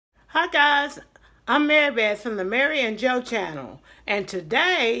Hi guys, I'm Mary Beth from the Mary and Joe channel, and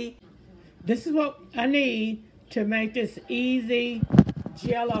today this is what I need to make this easy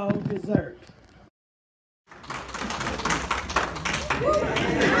Jello dessert.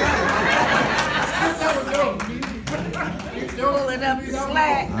 Pulling up the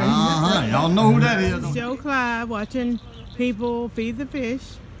slack. Y'all know who that is. It's Joe Clyde watching people feed the fish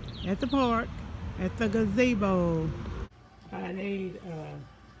at the park at the gazebo. I need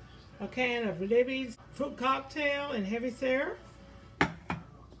a can of Libby's fruit cocktail and heavy syrup.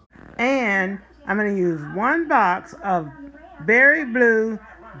 And I'm going to use 1 box of Berry Blue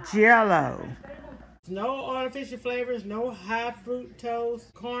Jello. No artificial flavors, no high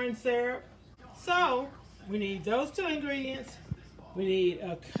fructose corn syrup. So we need those 2 ingredients. We need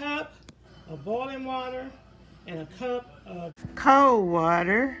a cup of boiling water and a cup of cold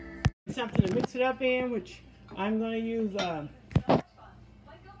water. Something to mix it up in, which I'm going to use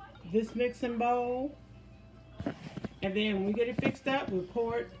this mixing bowl. And then when we get it fixed up, we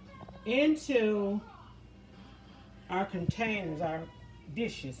pour it into our containers, our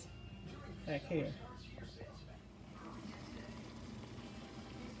dishes back here.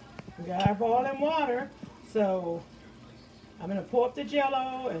 We got our boiling water, so I'm going to pour up the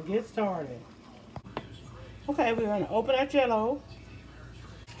Jello and get started. Okay, we're going to open our Jello.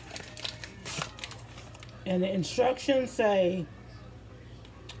 And the instructions say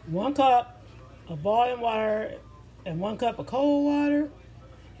 1 cup of boiling water and 1 cup of cold water.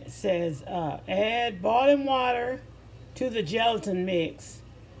 It says add boiling water to the gelatin mix.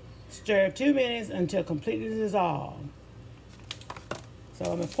 Stir 2 minutes until completely dissolved. So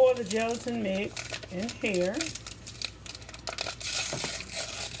I'm going to pour the gelatin mix in here.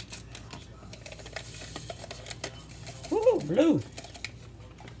 Woo, blue.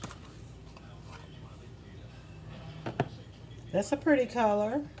 That's a pretty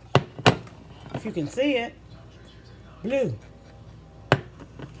color, if you can see it. Blue.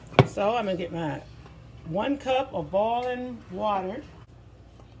 So I'm going to get my 1 cup of boiling water.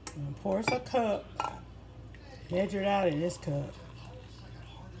 I'm going to pour us a cup. Measure it out in this cup.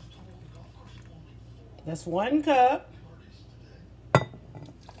 That's 1 cup.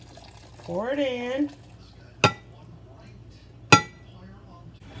 Pour it in.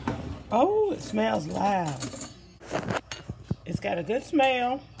 Oh, it smells loud. It's got a good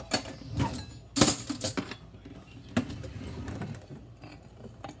smell.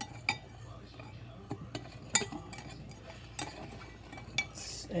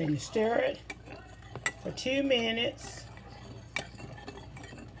 And you stir it for 2 minutes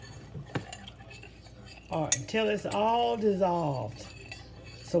or until it's all dissolved.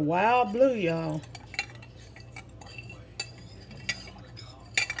 It's a wild blue, y'all.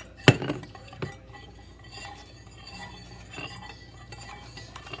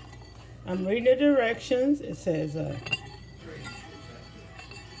 I'm reading the directions. It says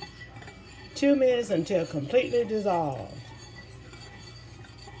 2 minutes until completely dissolved.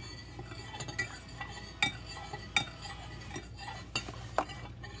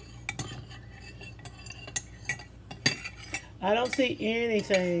 I don't see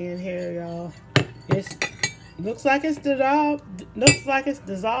anything in here, y'all. It looks like it's dissolved. Looks like it's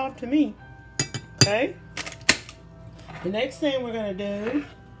dissolved to me. Okay. The next thing we're gonna do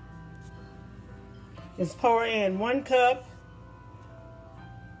is pour in 1 cup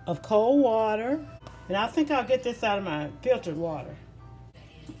of cold water, and I think I'll get this out of my filtered water.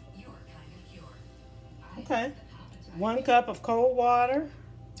 Okay. 1 cup of cold water.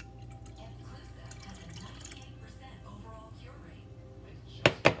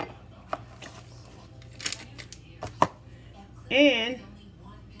 And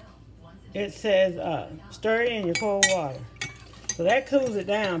it says stir in your cold water. So that cools it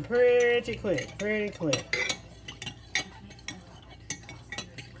down pretty quick,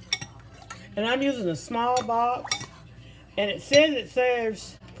 And I'm using a small box, and it says it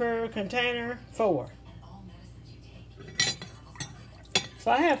serves per container 4.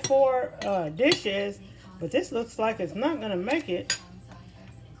 So I have 4 dishes, but this looks like it's not going to make it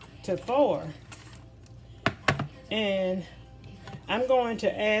to 4. And I'm going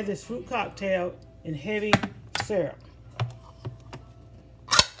to add this fruit cocktail in heavy syrup.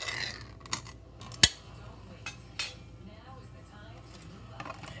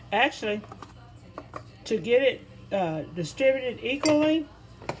 Actually, to get it distributed equally,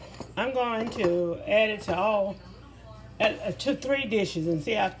 I'm going to add it to to 3 dishes and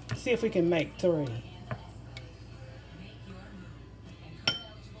see if we can make 3.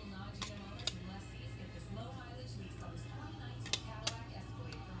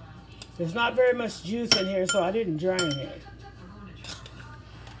 There's not very much juice in here, so I didn't drain it.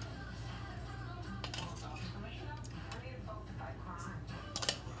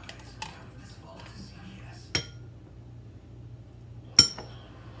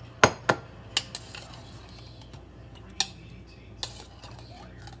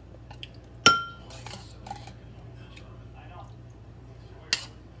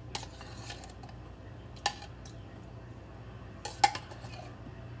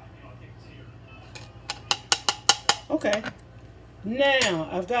 Now,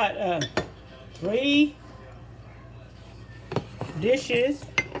 I've got 3 dishes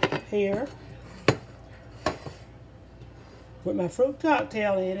here with my fruit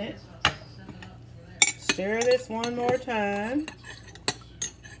cocktail in it. Stir this one more time.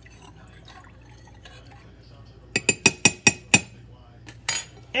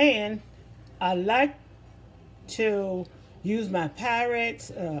 And I like to use my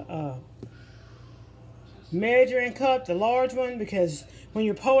Pyrex measuring cup, the large one, because when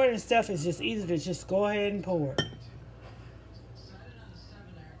you're pouring and stuff, it's just easy to just go ahead and pour it.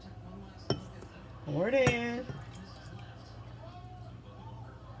 Pour it in.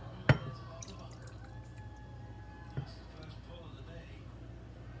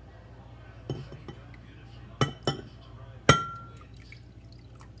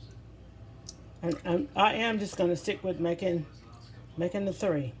 And I am just going to stick with making the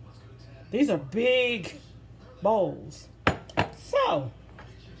 3. These are big bowls. So,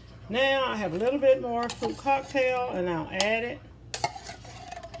 now I have a little bit more fruit cocktail, and I'll add it.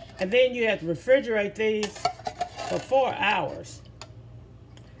 And then you have to refrigerate these for 4 hours.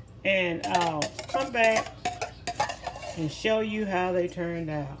 And I'll come back and show you how they turned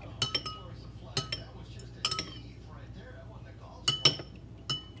out.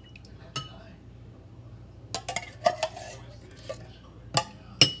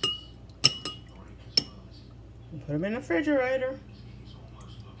 Put them in the refrigerator.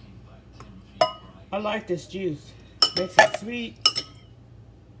 I like this juice. Makes it sweet.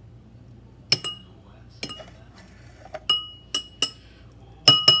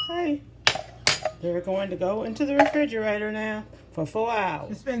 Okay. They're going to go into the refrigerator now for 4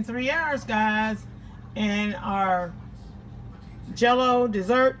 hours. It's been 3 hours, guys, and our Jello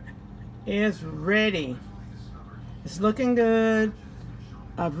dessert is ready. It's looking good.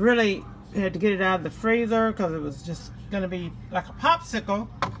 I've really had to get it out of the freezer because it was just going to be like a popsicle.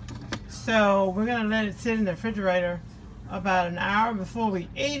 So we're going to let it sit in the refrigerator about an hour before we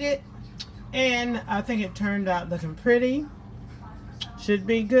eat it. And I think it turned out looking pretty. Should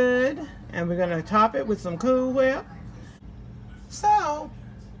be good. And we're going to top it with some Cool Whip. So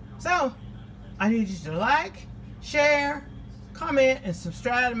I need you to like, share, comment, and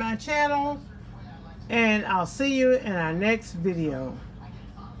subscribe to my channel. And I'll see you in our next video.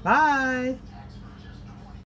 Bye.